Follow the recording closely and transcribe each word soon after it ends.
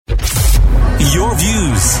Your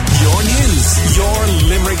views, your news, your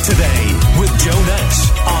Limerick Today with Joe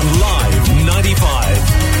Nash on Live 95.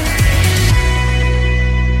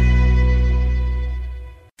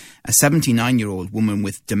 A 79-year-old woman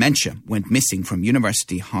with dementia went missing from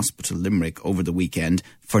University Hospital Limerick over the weekend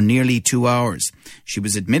for nearly 2 hours. She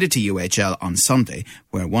was admitted to UHL on Sunday,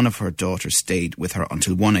 where one of her daughters stayed with her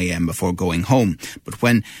until 1 a.m. before going home. But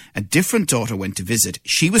when a different daughter went to visit,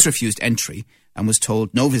 she was refused entry and was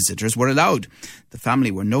told no visitors were allowed. The family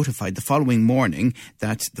were notified the following morning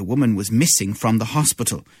that the woman was missing from the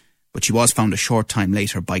hospital, but she was found a short time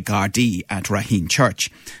later by Gardaí at Raheen Church.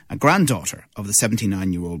 A granddaughter of the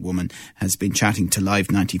 79-year-old woman has been chatting to Live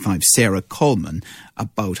 95's Sarah Coleman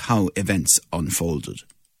about how events unfolded.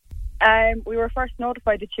 We were first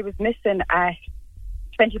notified that she was missing at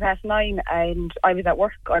 9:20, and I was at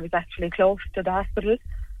work. I was actually close to the hospital.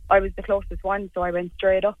 I was the closest one, so I went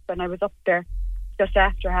straight up, and I was up there just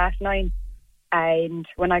after 9:30. And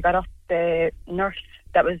when I got up, the nurse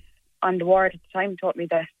that was on the ward at the time told me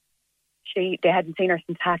that they hadn't seen her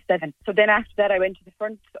since 7:30. So then after that, I went to the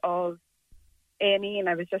front of A&E, and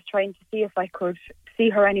I was just trying to see if I could see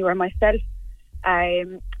her anywhere myself. I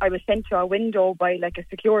was sent to a window by like a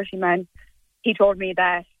security man. He told me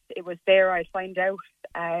that it was there I'd find out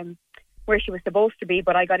where she was supposed to be,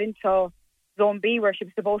 but I got into Zone B where she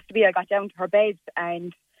was supposed to be. I got down to her bed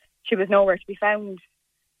and she was nowhere to be found.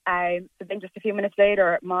 So then just a few minutes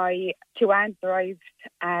later, my two aunts arrived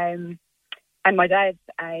and my dad,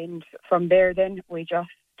 and from there then we just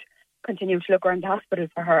continued to look around the hospital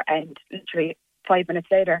for her, and literally 5 minutes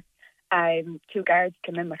later, two guards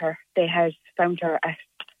came in with her. They had found her at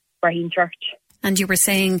Raheen Church. And you were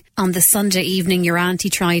saying on the Sunday evening your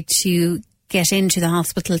auntie tried to get into the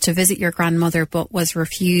hospital to visit your grandmother but was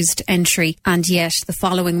refused entry, and yet the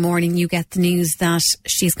following morning you get the news that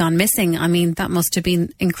she's gone missing. I mean, that must have been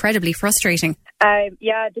incredibly frustrating.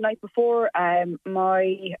 The night before,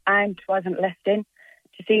 my aunt wasn't let in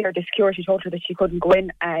to see her. The security told her that she couldn't go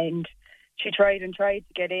in, and she tried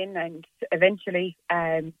to get in, and eventually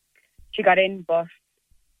she got in, but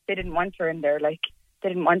they didn't want her in there. Like, they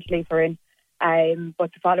didn't want to leave her in.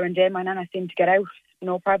 But the following day, my nana seemed to get out,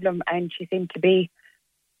 no problem, and she seemed to be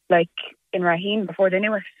like in Raheen before they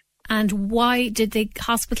knew it. And why did the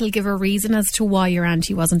hospital give a reason as to why your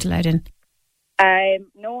auntie wasn't allowed in?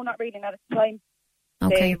 No, not really, not at the time.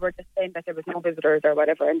 Okay. They were just saying that there was no visitors or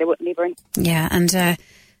whatever, and they wouldn't leave her in. Yeah, and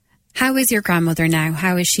how is your grandmother now?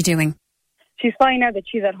 How is she doing? She's fine now that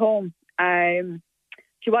she's at home.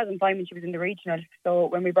 She wasn't fine when she was in the regional, so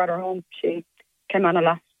when we brought her home, she came on a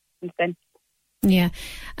lot since then. Yeah.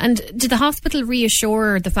 And did the hospital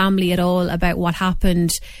reassure the family at all about what happened?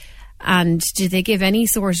 And did they give any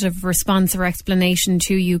sort of response or explanation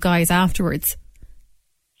to you guys afterwards?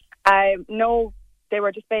 No, they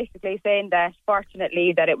were just basically saying that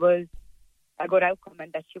fortunately that it was a good outcome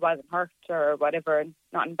and that she wasn't hurt or whatever, and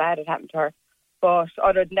nothing bad had happened to her. But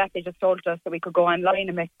other than that, they just told us that we could go online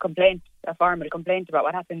and make a formal complaint about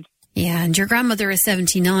what happened. Yeah, and your grandmother is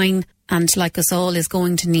 79 and, like us all, is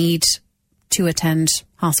going to need to attend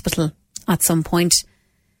hospital at some point.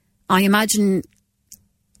 I imagine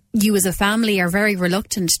you as a family are very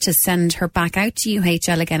reluctant to send her back out to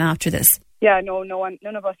UHL again after this. Yeah, no one,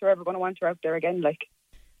 none of us are ever going to want her out there again, like,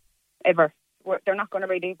 ever. They're not going to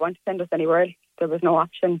really want to send us anywhere else. There was no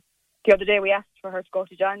option. The other day we asked for her to go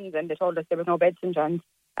to John's, and they told us there was no beds in John's.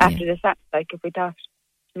 After this happened, like, if we thought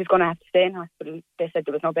she was going to have to stay in hospital, they said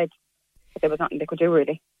there was no beds. But there was nothing they could do,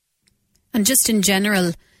 really. And just in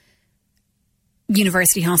general,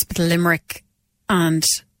 University Hospital Limerick and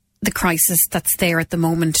the crisis that's there at the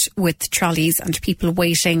moment with trolleys and people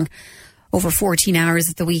waiting over 14 hours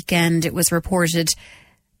at the weekend, it was reported.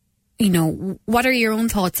 You know, what are your own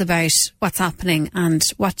thoughts about what's happening, and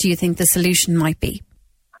what do you think the solution might be?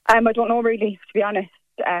 I don't know, really, to be honest.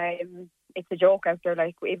 It's a joke out there.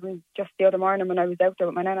 Like, even just the other morning when I was out there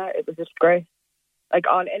with my nana, it was just great. Like,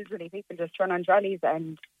 all elderly people just turn on trolleys,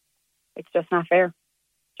 and it's just not fair,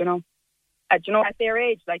 you know. At their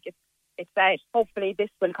age, like, it's sad. Hopefully this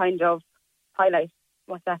will kind of highlight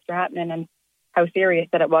what's after happening and how serious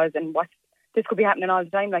that it was, and what this could be happening all the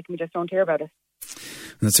time, like, we just don't hear about it.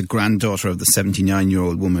 That's a granddaughter of the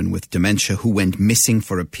 79-year-old woman with dementia who went missing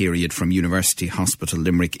for a period from University Hospital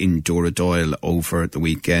Limerick in Dooradoyle over the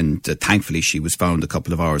weekend. Thankfully, she was found a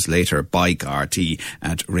couple of hours later by Gardaí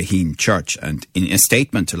at Raheen Church. And in a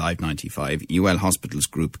statement to Live 95, UL Hospitals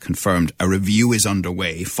Group confirmed a review is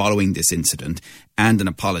underway following this incident, and an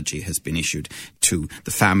apology has been issued to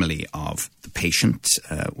the family of the patient.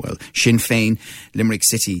 Sinn Féin Limerick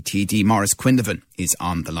City TD Maurice Quinlivan is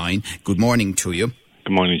on the line. Good morning to you.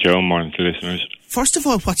 Good morning, Joe. Morning to listeners. First of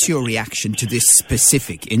all, what's your reaction to this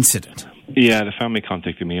specific incident? Yeah, the family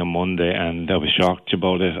contacted me on Monday and I was shocked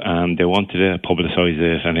about it. They wanted to publicise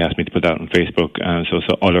it and they asked me to put that on Facebook so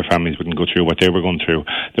other families wouldn't go through what they were going through.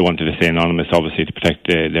 They wanted to stay anonymous, obviously, to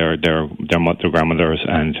protect their grandmothers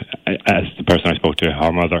and, as the person I spoke to,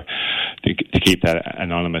 her mother, to keep that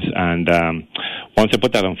anonymous. And once I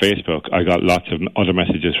put that on Facebook, I got lots of other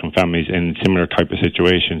messages from families in similar type of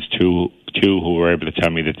situations two who were able to tell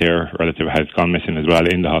me that their relative had gone missing as well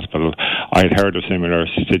in the hospital. I had heard of similar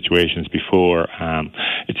situations before.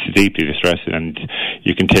 It's deeply distressing, and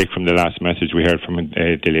you can take from the last message we heard from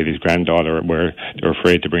the lady's granddaughter where they were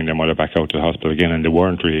afraid to bring their mother back out to the hospital again, and they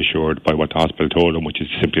weren't reassured by what the hospital told them, which is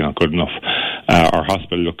simply not good enough. Our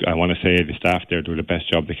hospital, look, I want to say the staff there do the best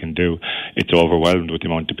job they can do. It's overwhelmed with the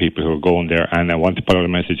amount of people who are going there, and I want to put out a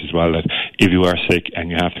message as well that if you are sick and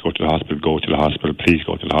you have to go to the hospital, go to the hospital. Please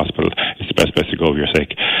go to the hospital. It's the best place to go if you're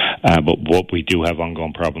sick. But what we do have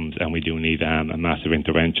ongoing problems, and we do need a massive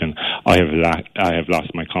intervention. I have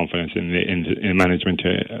lost my confidence in management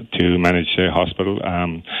to manage the hospital,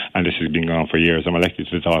 and this has been going on for years. I'm elected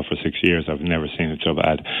to the Dáil for 6 years. I've never seen it so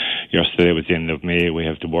bad. Yesterday was the end of May. We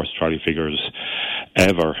have the worst trolley figures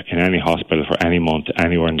ever in any hospital for any month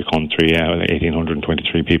anywhere in the country.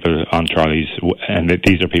 1,823 people on trolleys, and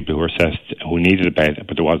these are people who are assessed who needed a bed,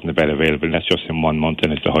 but there wasn't a bed available. And that's just in 1 month,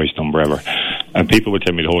 and it's the highest number ever. And people would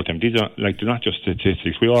tell me the whole time, these are they're not just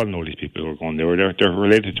statistics. We all know these people who are going there. They're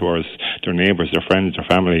related to us, their neighbours, their friends, their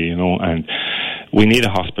family, and we need a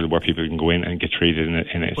hospital where people can go in and get treated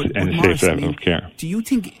in a safe level of care. Do you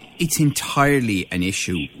think it's entirely an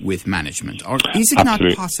issue with management, or is it Absolutely.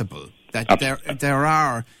 not possible that there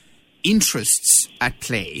are interests at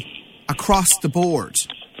play across the board?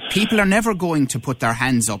 People are never going to put their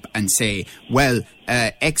hands up and say, well,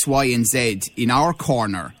 X, Y and Z in our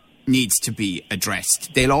corner needs to be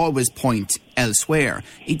addressed. They'll always point elsewhere.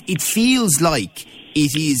 It feels like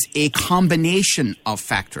it is a combination of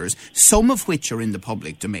factors, some of which are in the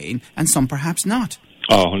public domain and some perhaps not.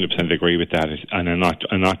 Oh, 100% agree with that, and I'm not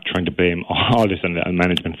trying to blame all this on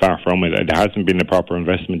management. Far from it. There hasn't been the proper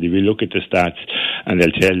investment. If you look at the stats, and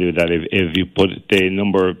they'll tell you that if you put the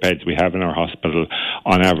number of beds we have in our hospital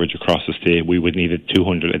on average across the state, we would need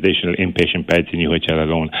 200 additional inpatient beds in UHL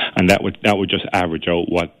alone, and that would just average out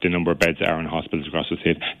what the number of beds are in hospitals across the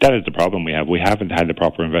state. That is the problem we have. We haven't had the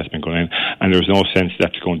proper investment going in, and there's no sense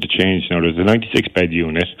that's going to change. Now, there's a 96-bed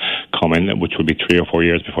unit coming, which will be 3 or 4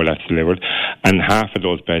 years before that's delivered, and half of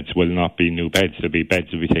those beds will not be new beds. There'll be beds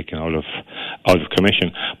that will be taken out of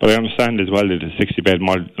commission. But I understand as well that the 60-bed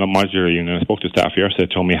modular unit, I spoke to staff yesterday,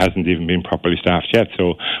 told me hasn't even been properly staffed yet.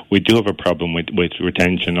 So we do have a problem with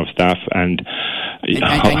retention of staff. And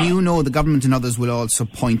you know the government and others will also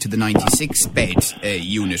point to the 96-bed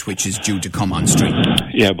unit, which is due to come on stream.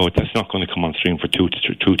 Yeah, but that's not going to come on stream for 2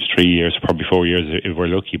 to 3 years, probably 4 years if we're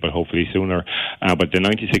lucky, but hopefully sooner. But the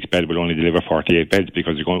 96-bed will only deliver 48 beds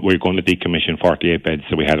because we're going to decommission 48 beds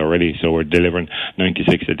that we had already. So we're delivering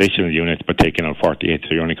 96 additional units, but taking out 48. So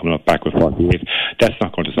you're only coming up back with 48. That's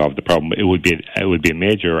not going to solve the problem. It would be a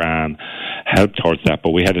major help towards that.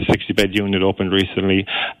 But we had a 60-bed unit opened recently,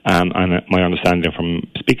 and my understanding from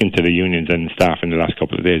speaking to the unions and staff in the last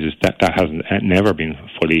couple of days is that hasn't never been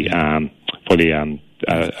fully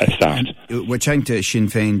staffed. We're chatting to Sinn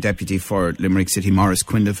Féin deputy for Limerick City, Maurice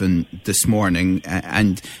Quinlivan, this morning,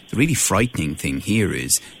 and the really frightening thing here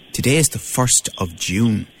is today is the 1st of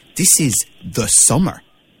June. This is the summer.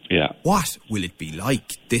 Yeah. What will it be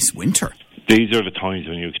like this winter? These are the times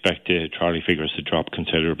when you expect the trolley figures to drop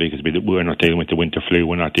considerably because we're not dealing with the winter flu.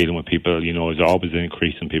 We're not dealing with people, there's always an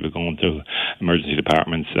increase in people going to emergency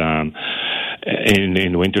departments in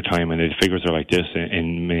the winter time, and the figures are like this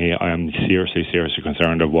in May. I'm seriously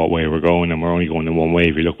concerned of what way we're going, and we're only going in one way.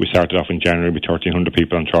 If you look, we started off in January with 1,300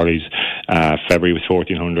 people on trolleys. February was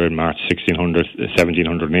 1,400, March 1,600,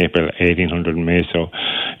 1,700 in April, 1,800 in May. So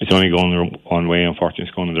it's only going one way.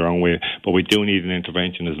 Unfortunately, it's going the wrong way. But we do need an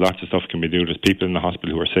intervention. There's lots of stuff can be done. There's people in the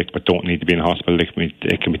hospital who are sick but don't need to be in the hospital. They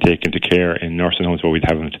can be taken to care in nursing homes where we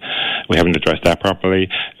haven't addressed that properly.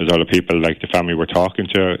 There's other people like the family we're talking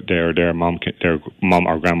to. Their mum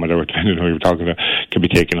or grandmother, depending on who you're talking to, can be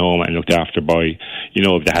taken home and looked after by,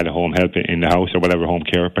 if they had a home help in the house or whatever, home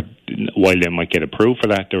care. But while they might get approved for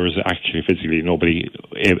that, there was actually physically nobody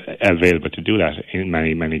available to do that in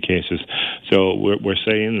many cases. So we're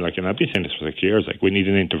saying, like, and I've been saying this for 6 years, like, we need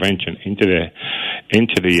an intervention into the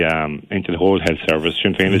whole health service.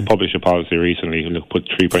 Sinn Féin has published a policy recently who put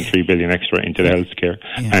 3.3 billion extra into the healthcare,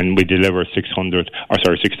 and we deliver 6,600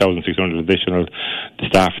 additional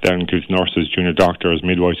staff. That includes nurses, junior doctors,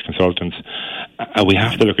 midwives, consultants. We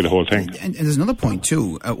have to look at the whole thing. And there's another point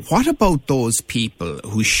too. What about those people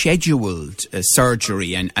who scheduled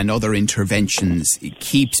surgery and other interventions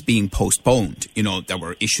keeps being postponed? You know, there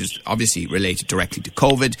were issues obviously related directly to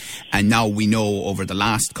COVID, and now we know over the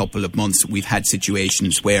last couple of months we've had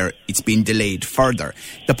situations where it's been delayed further.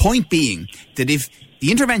 The point being that if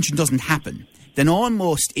the intervention doesn't happen, then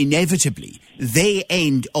almost inevitably they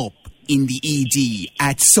end up in the ED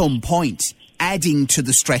at some point, adding to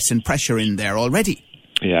the stress and pressure in there already.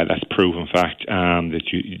 Yeah, that's proven fact. That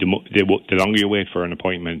the longer you wait for an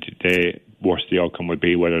appointment, the worse the outcome would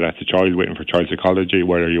be, whether that's a child waiting for child psychology,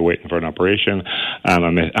 whether you're waiting for an operation. I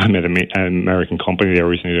met an American company there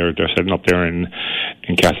recently. They're setting up there in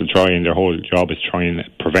Castletroy, and their whole job is trying to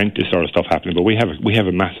prevent this sort of stuff happening. But we have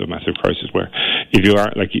a massive crisis where if you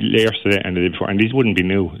are, like yesterday and the day before, and these wouldn't be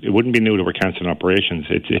new. It wouldn't be new that we're cancelling operations.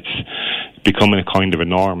 It's becoming a kind of a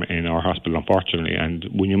norm in our hospital, unfortunately. And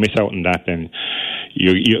when you miss out on that, then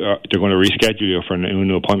they're going to reschedule you for a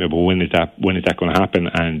new appointment. But when is that going to happen?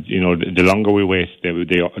 And you know, the longer we wait,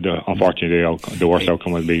 unfortunately, the worse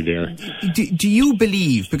outcome will be there. Do you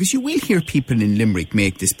believe, because you will hear people in Limerick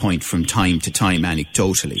make this point from time to time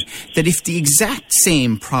anecdotally, that if the exact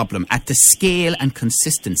same problem at the scale and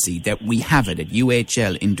consistency that we have it at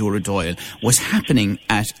UHL in Dooradoyle was happening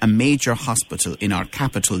at a major hospital in our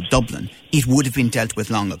capital, Dublin, it would have been dealt with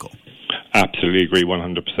long ago? Absolutely agree,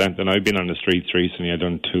 100%. And I've been on the streets recently. I've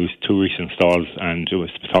done two recent stalls, and I was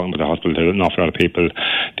talking about the hospital to an awful lot of people.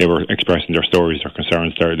 They were expressing their stories, their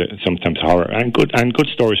concerns, their sometimes horror, and good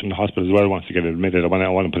stories from the hospital as well. Once to get admitted, I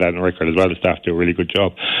want to put that on record as well. The staff do a really good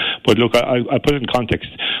job. But look, I put it in context.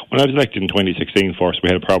 When I was elected in 2016, first we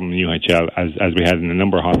had a problem in UHL, as we had in a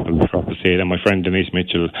number of hospitals across the state. And my friend Denise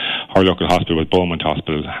Mitchell, her local hospital was Beaumont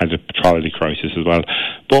Hospital, had a trolley crisis as well.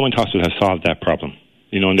 Beaumont Hospital has solved that problem.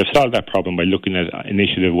 You know, and they've solved that problem by looking at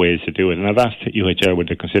initiative ways to do it. And I've asked UHL would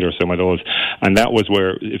they consider some of those. And that was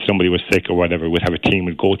where, if somebody was sick or whatever, we'd have a team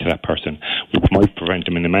would go to that person, which might prevent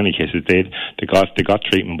them. In many cases, they got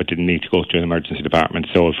treatment, but didn't need to go to an emergency department.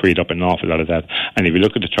 So it freed up an awful lot of that. And if you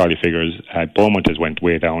look at the trolley figures, Beaumont has went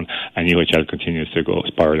way down, and UHL continues to go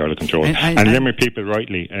spiral out of control. And Limerick people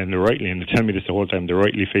rightly, and they tell me this the whole time, they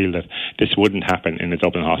rightly feel that this wouldn't happen in a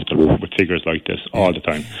Dublin hospital with figures like this all the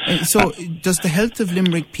time. So does the health of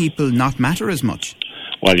Limerick people not matter as much?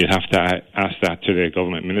 Well, you'd have to ask that to the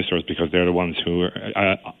government ministers, because they're the ones who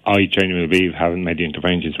I genuinely believe haven't made the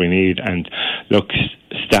interventions we need. And look,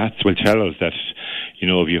 stats will tell us that, you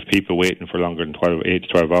know, if you have people waiting for longer than 8 to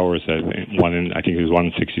 12 hours, I think it was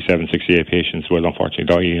 167, 68 patients will unfortunately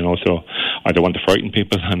die, you know. So I don't want to frighten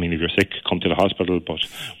people. I mean, if you're sick, come to the hospital, but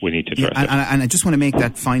we need to address it. And I just want to make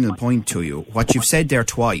that final point to you. What you've said there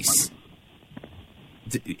twice,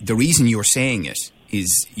 the reason you're saying it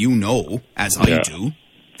is, you know, as I do,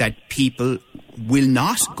 that people will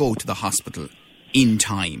not go to the hospital in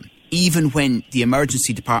time, even when the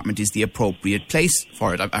emergency department is the appropriate place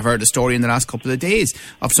for it. I've heard a story in the last couple of days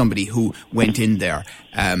of somebody who went in there,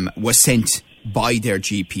 was sent by their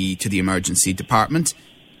GP to the emergency department,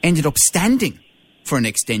 ended up standing for an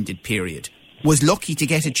extended period, was lucky to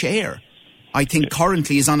get a chair, I think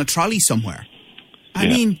currently is on a trolley somewhere. I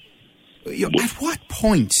mean, at what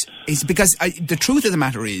point is, because the truth of the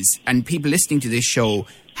matter is, and people listening to this show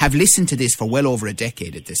have listened to this for well over a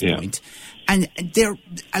decade at this point, and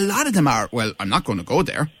a lot of them are, well, I'm not going to go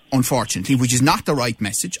there, unfortunately, which is not the right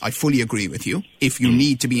message. I fully agree with you. If you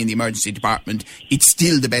need to be in the emergency department, it's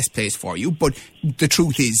still the best place for you. But the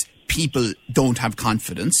truth is, people don't have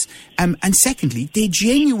confidence. And secondly, they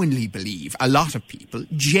genuinely believe, a lot of people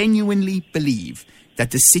genuinely believe,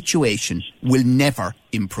 that the situation will never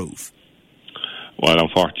improve. Well,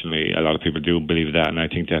 unfortunately, a lot of people do believe that, and I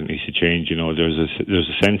think that needs to change. You know, there's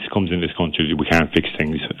a sense comes in this country that we can't fix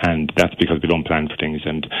things, and that's because we don't plan for things,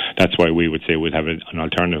 and that's why we would say we'd have an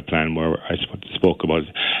alternative plan where I spoke about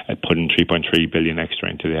putting 3.3 billion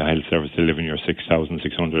extra into the health service, delivering your 6,600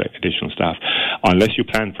 additional staff. Unless you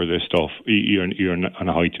plan for this stuff, you're on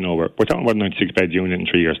a height to nowhere. We're talking about a 96-bed unit in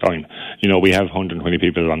 3 years' time. You know, we have 120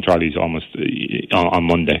 people on trolleys almost on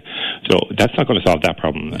Monday, so that's not going to solve that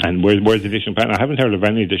problem. And where's the additional plan? I have haven't heard of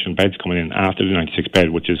any additional beds coming in after the 96 bed,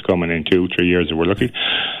 which is coming in 2-3 years if we're lucky.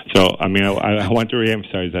 So, I mean, I want to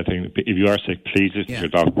re-emphasise that thing. If you are sick, please listen to your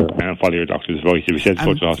doctor and follow your doctor's advice. If he says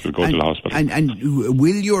go to the hospital, go to the hospital. And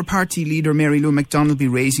will your party leader, Mary Lou McDonald, be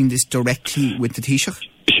raising this directly with the Taoiseach?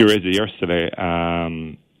 She raised it yesterday.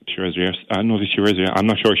 I'm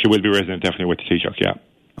not sure. She will be raising it definitely with the Taoiseach, yeah.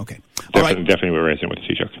 Okay. Definitely we're raising it with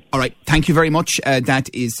the Taoiseach. All right. Thank you very much. That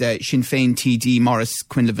is Sinn Féin TD Maurice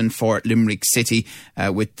Quinlivan for Limerick City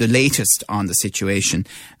with the latest on the situation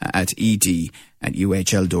at ED at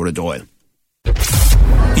UHL Dora Doyle.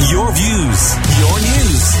 Your views, your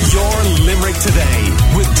news, your Limerick Today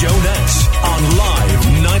with